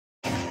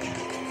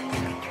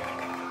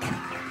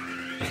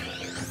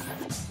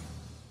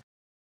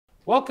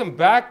Welcome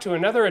back to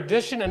another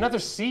edition, another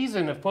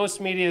season of Post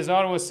Media's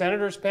Ottawa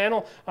Senators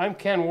panel. I'm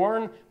Ken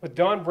Warren with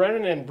Don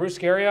Brennan and Bruce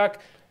Garriock.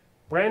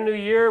 Brand new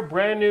year,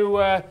 brand new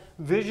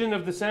vision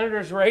of the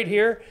Senators right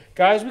here.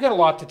 Guys, we got a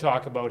lot to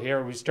talk about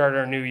here. We start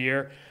our new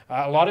year.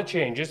 A lot of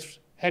changes.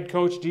 Head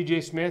coach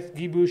DJ Smith,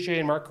 Guy Boucher,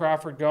 and Mark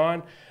Crawford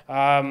gone.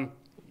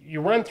 You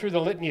run through the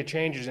litany of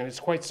changes, and it's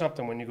quite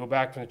something when you go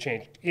back from the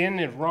change. In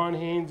is Ron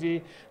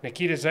Hainsey,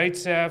 Nikita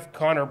Zaitsev,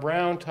 Connor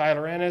Brown,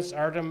 Tyler Ennis,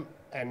 Artem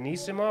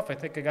Anisimov, I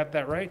think I got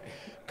that right.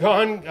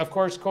 Gone, of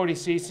course, Cody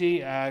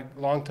Ceci,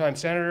 longtime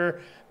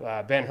senator.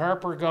 Ben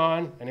Harper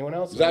gone. Anyone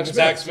else? Zach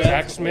Smith.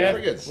 Zach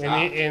Smith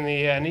in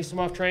the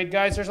Anisimov trade.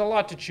 Guys, there's a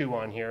lot to chew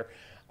on here.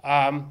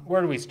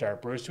 Where do we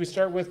start, Bruce? Do we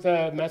start with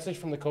a message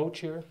from the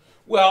coach here?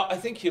 Well, I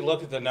think you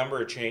look at the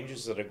number of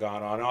changes that have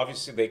gone on.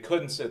 Obviously, they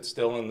couldn't sit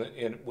still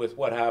with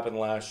what happened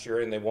last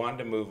year, and they wanted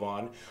to move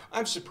on.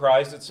 I'm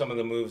surprised at some of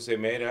the moves they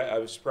made. I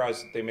was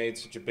surprised that they made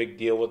such a big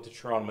deal with the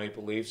Toronto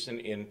Maple Leafs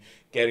in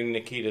getting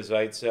Nikita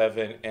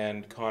Zaitsev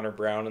and Connor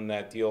Brown in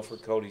that deal for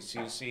Cody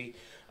Ceci.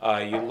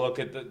 You look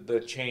at the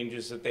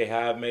changes that they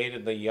have made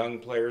and the young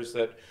players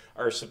that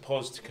are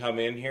supposed to come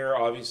in here.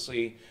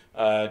 Obviously,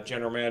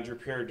 General Manager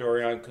Pierre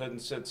Dorion couldn't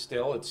sit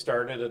still. It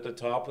started at the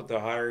top with the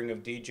hiring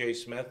of DJ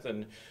Smith,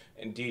 and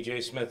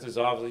DJ Smith is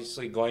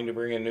obviously going to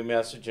bring a new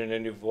message and a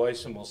new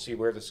voice, and we'll see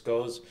where this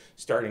goes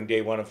starting day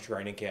one of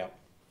training camp.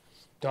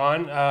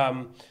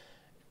 Don,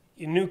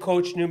 new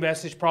coach, new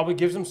message, probably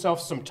gives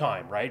himself some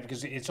time, right?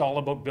 Because it's all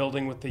about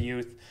building with the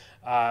youth.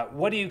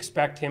 What do you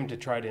expect him to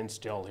try to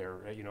instill here?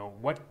 You know,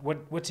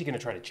 what's he going to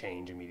try to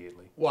change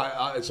immediately?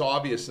 Well, it's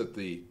obvious that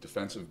the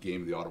defensive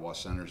game of the Ottawa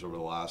Senators over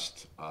the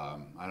last, I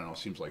don't know,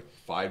 seems like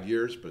 5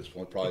 years, but it's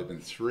probably been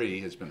 3,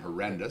 has been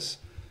horrendous.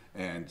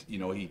 And, you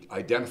know, he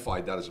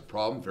identified that as a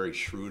problem. Very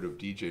shrewd of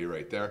DJ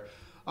right there.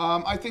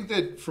 I think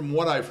that from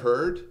what I've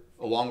heard,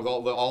 along with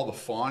all the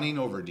fawning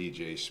over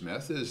DJ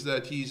Smith, is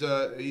that he's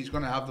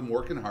going to have them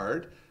working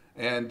hard.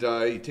 And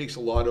he takes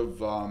a lot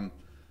of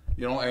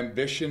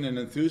ambition and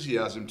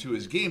enthusiasm to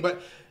his game,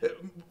 but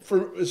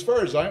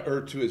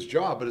to his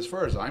job. But as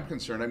far as I'm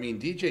concerned, I mean,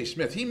 DJ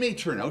Smith, he may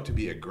turn out to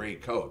be a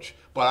great coach,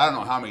 but I don't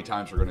know how many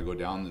times we're going to go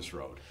down this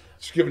road.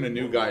 Just giving a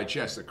new guy a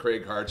chance, the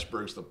Craig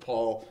Hartsburgs, the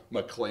Paul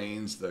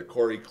McLeans, the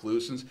Corey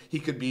Clusens, he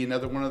could be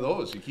another one of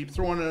those. You keep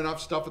throwing enough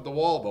stuff at the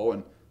wall, though,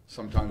 and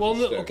sometimes it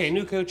sticks. Okay,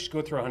 new coaches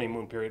go through a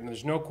honeymoon period, and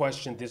there's no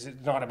question this is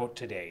not about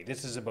today.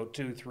 This is about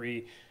 2,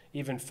 3,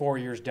 even 4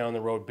 years down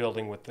the road,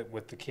 building with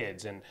the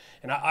kids. And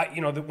I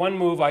the one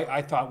move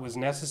I thought was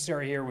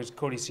necessary here was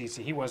Cody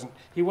Ceci. He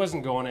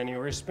wasn't going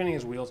anywhere. He's spinning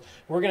his wheels.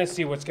 We're going to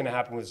see what's going to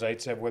happen with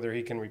Zaitsev, whether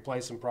he can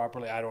replace him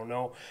properly. I don't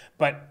know.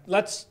 But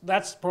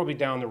that's probably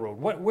down the road.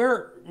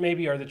 Where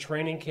maybe are the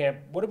training camp?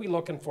 What are we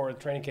looking for in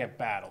training camp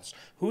battles?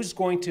 Who's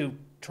going to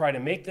try to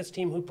make this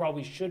team? Who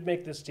probably should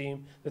make this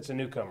team? That's a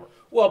newcomer.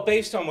 Well,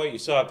 based on what you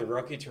saw at the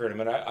rookie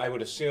tournament, I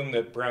would assume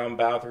that Brown,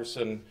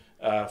 Batherson,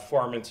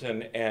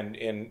 Formanton and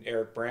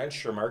Eric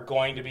Brandstrom are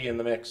going to be in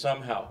the mix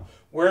somehow.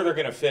 Where they're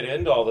going to fit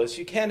into all this,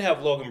 you can't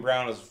have Logan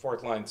Brown as a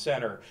fourth-line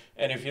center.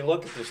 And if you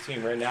look at this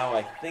team right now,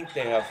 I think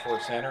they have 4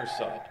 centers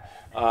signed.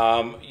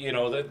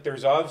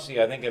 There's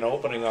obviously, I think, an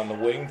opening on the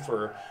wing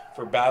for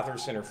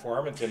Batherson or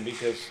Formanton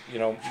because,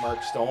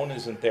 Mark Stone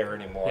isn't there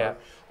anymore. Yeah.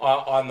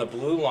 On the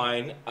blue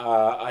line,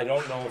 I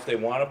don't know if they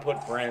want to put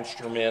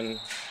Brandstrom in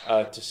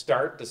to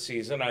start the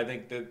season. I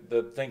think that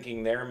the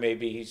thinking there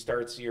maybe he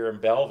starts the year in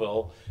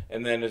Belleville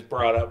and then is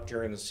brought up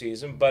during the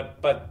season.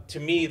 But to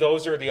me,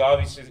 those are the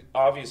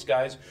obvious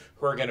guys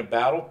who are going to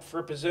battle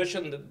for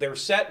position. They're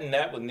set in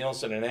net with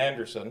Nielsen and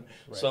Anderson,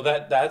 right. So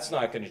that's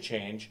not going to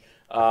change.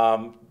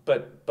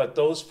 But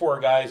those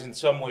 4 guys in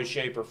some way,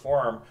 shape, or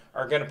form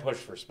are going to push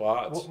for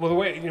spots. Well, the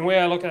way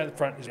I look at it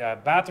front is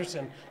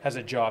Batherson has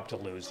a job to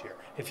lose here.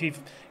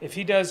 If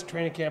he does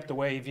training camp the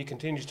way, if he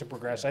continues to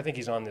progress, I think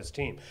he's on this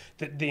team.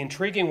 The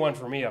intriguing one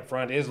for me up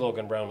front is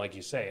Logan Brown, like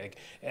you say.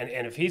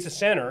 And if he's a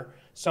center,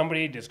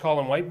 does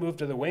Colin White move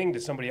to the wing?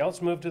 Does somebody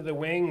else move to the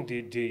wing?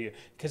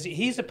 Because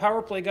he's a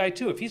power play guy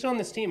too. If he's on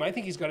this team, I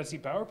think he's got to see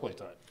power play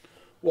time.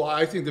 Well,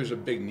 I think there's a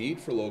big need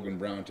for Logan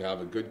Brown to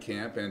have a good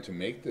camp and to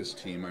make this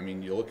team. I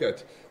mean, you look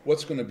at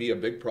what's going to be a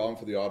big problem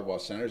for the Ottawa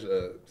Senators.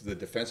 The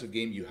defensive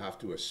game you have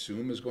to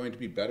assume is going to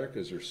be better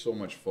because there's so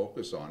much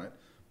focus on it.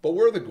 But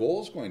where are the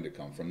goals going to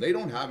come from? They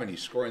don't have any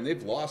scoring.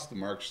 They've lost the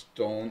Mark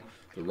Stone,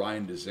 the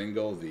Ryan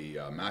Dzingel,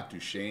 the Matt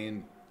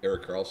Duchene,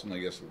 Eric Carlson, I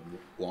guess,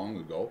 long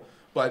ago.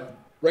 But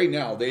right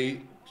now,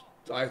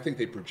 I think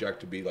they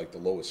project to be like the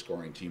lowest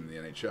scoring team in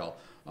the NHL.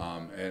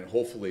 And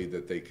hopefully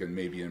that they can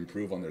maybe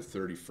improve on their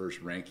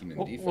 31st ranking in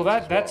defense. Well,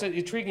 that's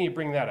intriguing you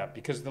bring that up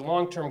because the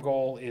long-term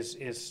goal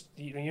is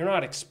you're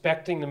not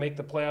expecting to make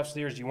the playoffs this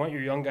year. You want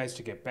your young guys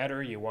to get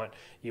better. You want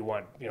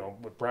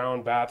with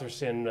Brown,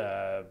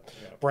 Batherson,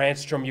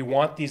 Brandstrom, you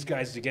want these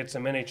guys to get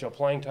some NHL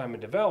playing time and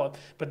develop.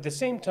 But at the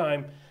same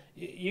time,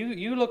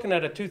 you looking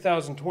at a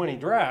 2020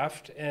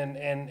 draft,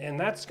 and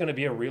that's going to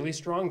be a really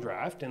strong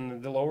draft.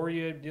 And the lower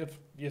you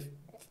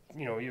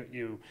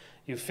you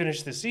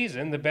finish the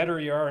season, the better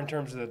you are in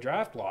terms of the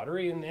draft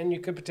lottery, and you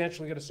could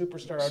potentially get a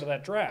superstar out of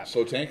that draft.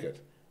 So tank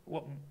it.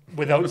 Well,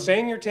 without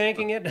saying you're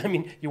tanking it, I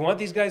mean, you want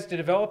these guys to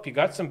develop. You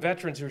got some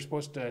veterans who are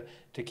supposed to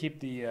keep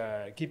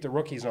the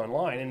rookies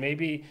online, and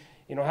maybe,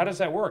 how does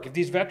that work? If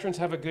these veterans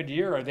have a good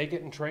year, are they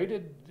getting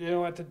traded,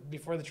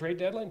 before the trade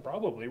deadline?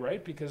 Probably,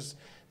 right? Because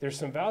there's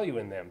some value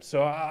in them.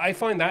 So I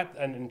find that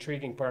an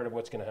intriguing part of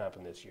what's going to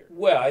happen this year.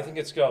 Well, I think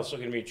it's also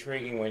going to be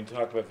intriguing when you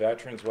talk about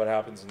veterans, what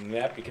happens in the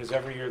net, because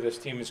every year this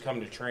team has come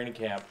to training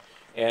camp,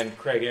 and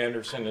Craig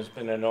Anderson has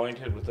been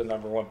anointed with the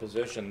 #1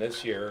 position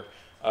this year.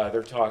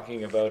 They're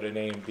talking about an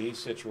A and B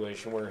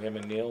situation where him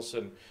and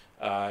Nielsen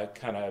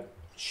kind of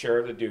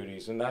share the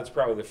duties, and that's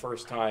probably the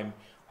first time,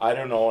 I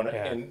don't know,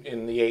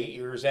 in the 8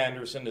 years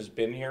Anderson has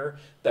been here,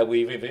 that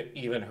we've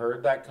even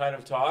heard that kind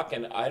of talk.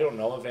 And I don't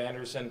know if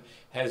Anderson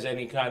has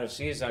any kind of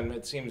season.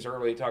 It seems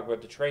early to talk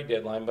about the trade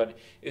deadline, but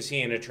is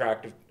he an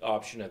attractive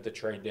option at the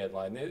trade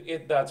deadline?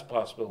 That's a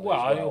possibility.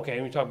 Well, okay,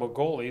 when we talk about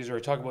goalies or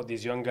talk about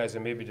these young guys that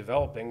may be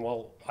developing,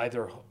 well,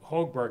 either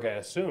Högberg, I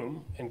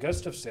assume, and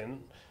Gustafsson,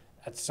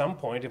 at some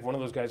point, if one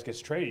of those guys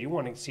gets traded, you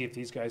want to see if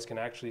these guys can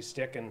actually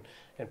stick and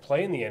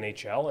play in the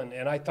NHL.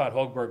 And I thought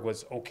Högberg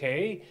was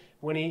okay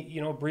when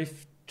he,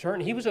 brief turn.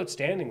 He was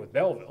outstanding with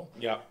Belleville.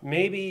 Yeah.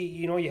 Maybe,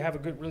 you have a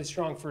good, really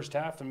strong first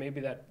half, and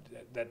maybe that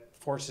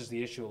forces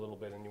the issue a little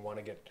bit, and you want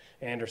to get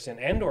Anderson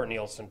and or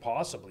Nielsen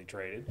possibly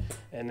traded,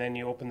 and then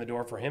you open the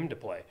door for him to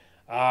play.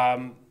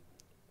 So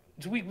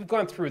we've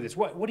gone through this.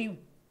 What do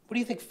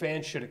you think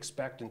fans should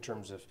expect in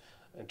terms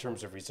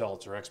of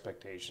results or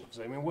expectations?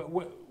 I mean,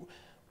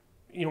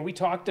 we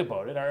talked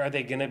about it. Are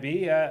they going to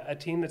be a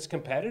team that's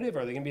competitive?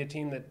 Are they going to be a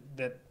team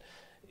that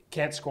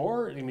can't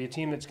score? Are they going to be a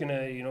team that's going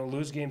to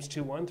lose games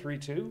 2-1,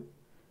 3-2?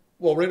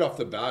 Well, right off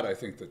the bat, I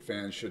think that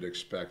fans should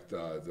expect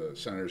the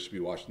Senators to be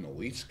watching the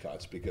Leafs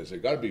cuts, because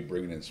they've got to be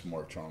bringing in some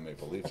more Toronto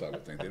Maple Leafs, I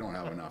would think. They don't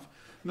have enough.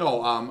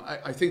 No,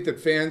 I think that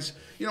fans,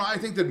 I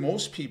think that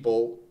most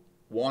people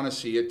want to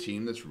see a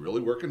team that's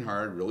really working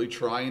hard, really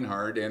trying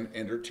hard and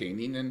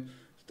entertaining, and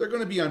they're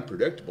going to be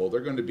unpredictable.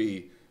 They're going to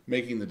be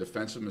making the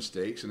defensive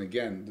mistakes, and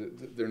again,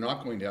 they're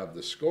not going to have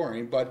the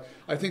scoring, but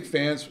I think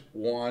fans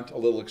want a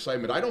little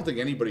excitement. I don't think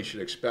anybody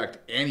should expect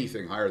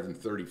anything higher than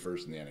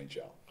 31st in the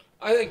NHL.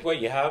 I think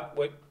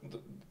what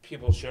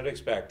people should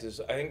expect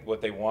is, I think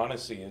what they want to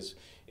see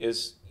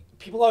is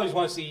people always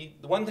want to see,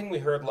 the one thing we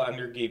heard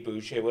under Guy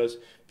Boucher was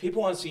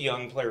people want to see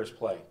young players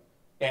play.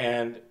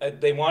 And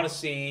they want to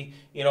see,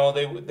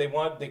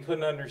 they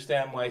couldn't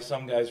understand why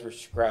some guys were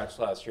scratched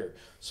last year.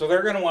 So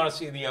they're going to want to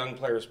see the young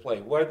players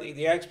play. What are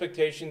the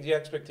expectations? The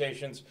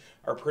expectations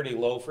are pretty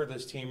low for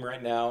this team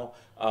right now.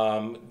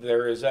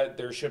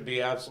 There should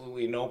be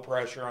absolutely no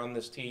pressure on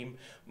this team.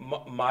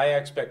 My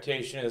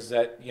expectation is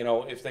that,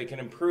 if they can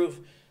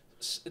improve,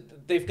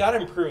 they've got to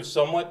improve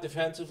somewhat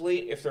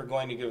defensively if they're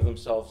going to give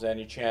themselves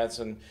any chance.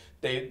 And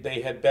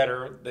they have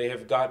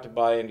got to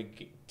buy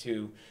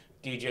into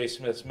DJ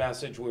Smith's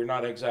message. We're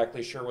not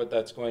exactly sure what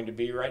that's going to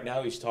be right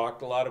now. He's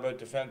talked a lot about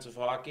defensive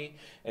hockey,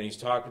 and he's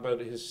talked about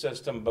his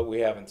system, but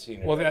we haven't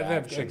seen it. Well,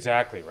 that's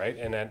exactly right.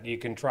 And that you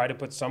can try to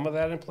put some of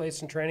that in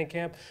place in training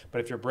camp, but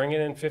if you're bringing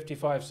in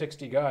 55,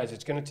 60 guys,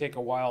 it's going to take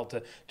a while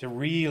to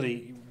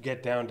really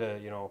get down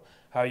to,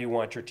 how you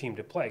want your team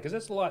to play, because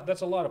that's a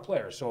lot of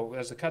players. So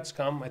as the cuts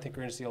come, I think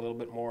we're going to see a little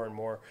bit more and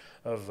more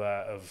of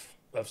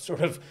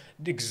sort of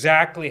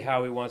exactly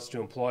how he wants to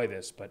employ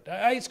this. But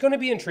it's going to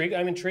be intriguing.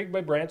 I'm intrigued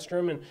by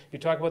Brandstrom, and you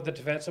talk about the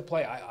defensive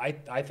play.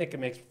 I think it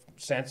makes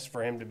sense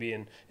for him to be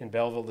in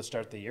Belleville to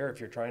start the year. If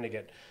you're trying to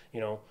get,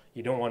 you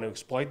don't want to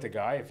exploit the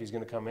guy. If he's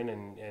going to come in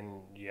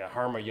and you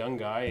harm a young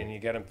guy and you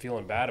get him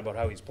feeling bad about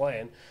how he's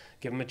playing,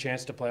 give him a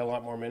chance to play a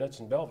lot more minutes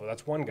in Belleville.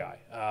 That's one guy.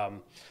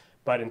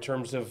 But in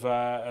terms of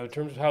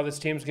how this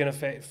team's going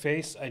to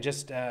face, I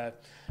just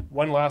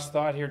one last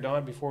thought here,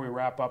 Don, before we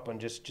wrap up on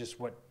just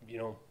what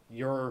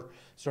your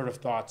sort of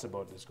thoughts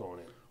about this going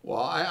in. Well,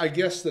 I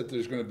guess that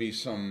there's going to be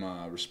some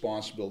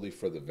responsibility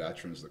for the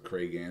veterans, the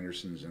Craig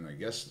Andersons, and I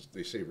guess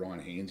they say Ron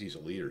Hainsey's a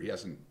leader. He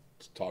hasn't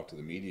talked to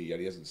the media yet.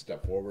 He hasn't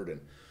stepped forward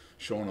and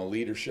shown a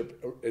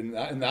leadership in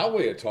that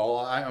way at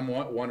all. I'm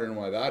wondering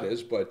why that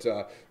is. But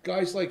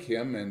guys like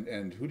him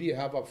and who do you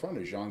have up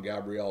front?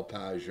 Jean-Gabriel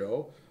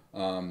Pageau.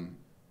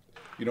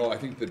 I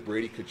think that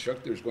Brady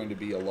Tkachuk, there's going to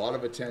be a lot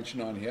of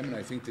attention on him, and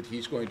I think that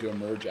he's going to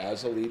emerge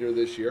as a leader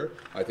this year.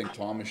 I think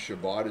Thomas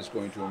Chabot is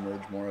going to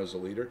emerge more as a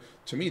leader.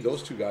 To me,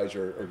 those two guys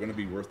are going to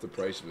be worth the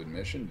price of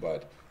admission,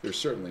 but they're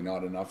certainly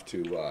not enough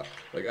to,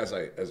 as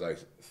I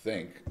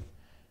think,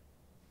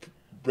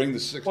 bring the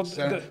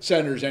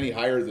Senators any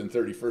higher than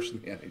 31st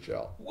in the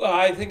NHL. Well,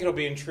 I think it'll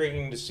be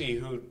intriguing to see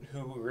who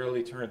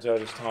really turns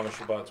out as Thomas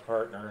Chabot's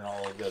partner in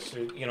all of this.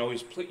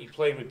 He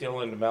played with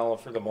Dylan DeMello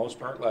for the most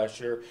part last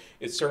year.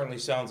 It certainly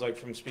sounds like,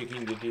 from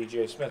speaking to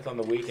DJ Smith on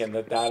the weekend,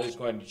 that is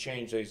going to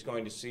change. That he's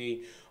going to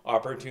see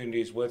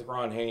opportunities with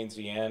Ron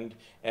Hainsey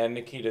and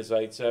Nikita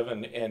Zaitsev,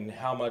 and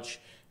how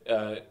much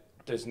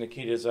does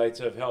Nikita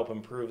Zaitsev help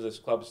improve this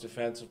club's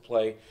defensive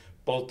play?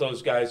 Both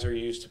those guys are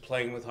used to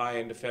playing with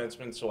high-end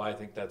defensemen, so I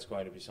think that's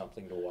going to be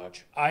something to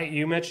watch.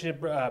 You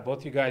mentioned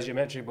both you guys. You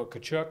mentioned about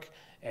Kachuk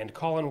and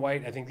Colin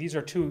White. I think these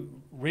are two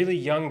really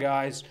young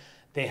guys.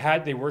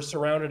 They were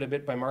surrounded a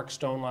bit by Mark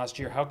Stone last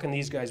year. How can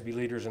these guys be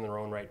leaders in their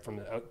own right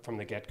from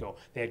the get-go?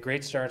 They had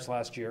great starts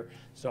last year,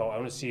 so I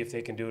want to see if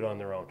they can do it on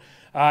their own.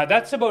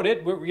 That's about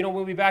it.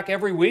 We'll be back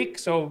every week,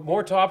 so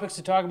more topics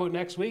to talk about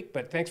next week.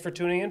 But thanks for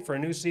tuning in for a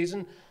new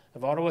season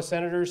of Ottawa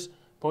Senators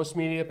Post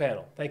Media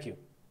Panel. Thank you.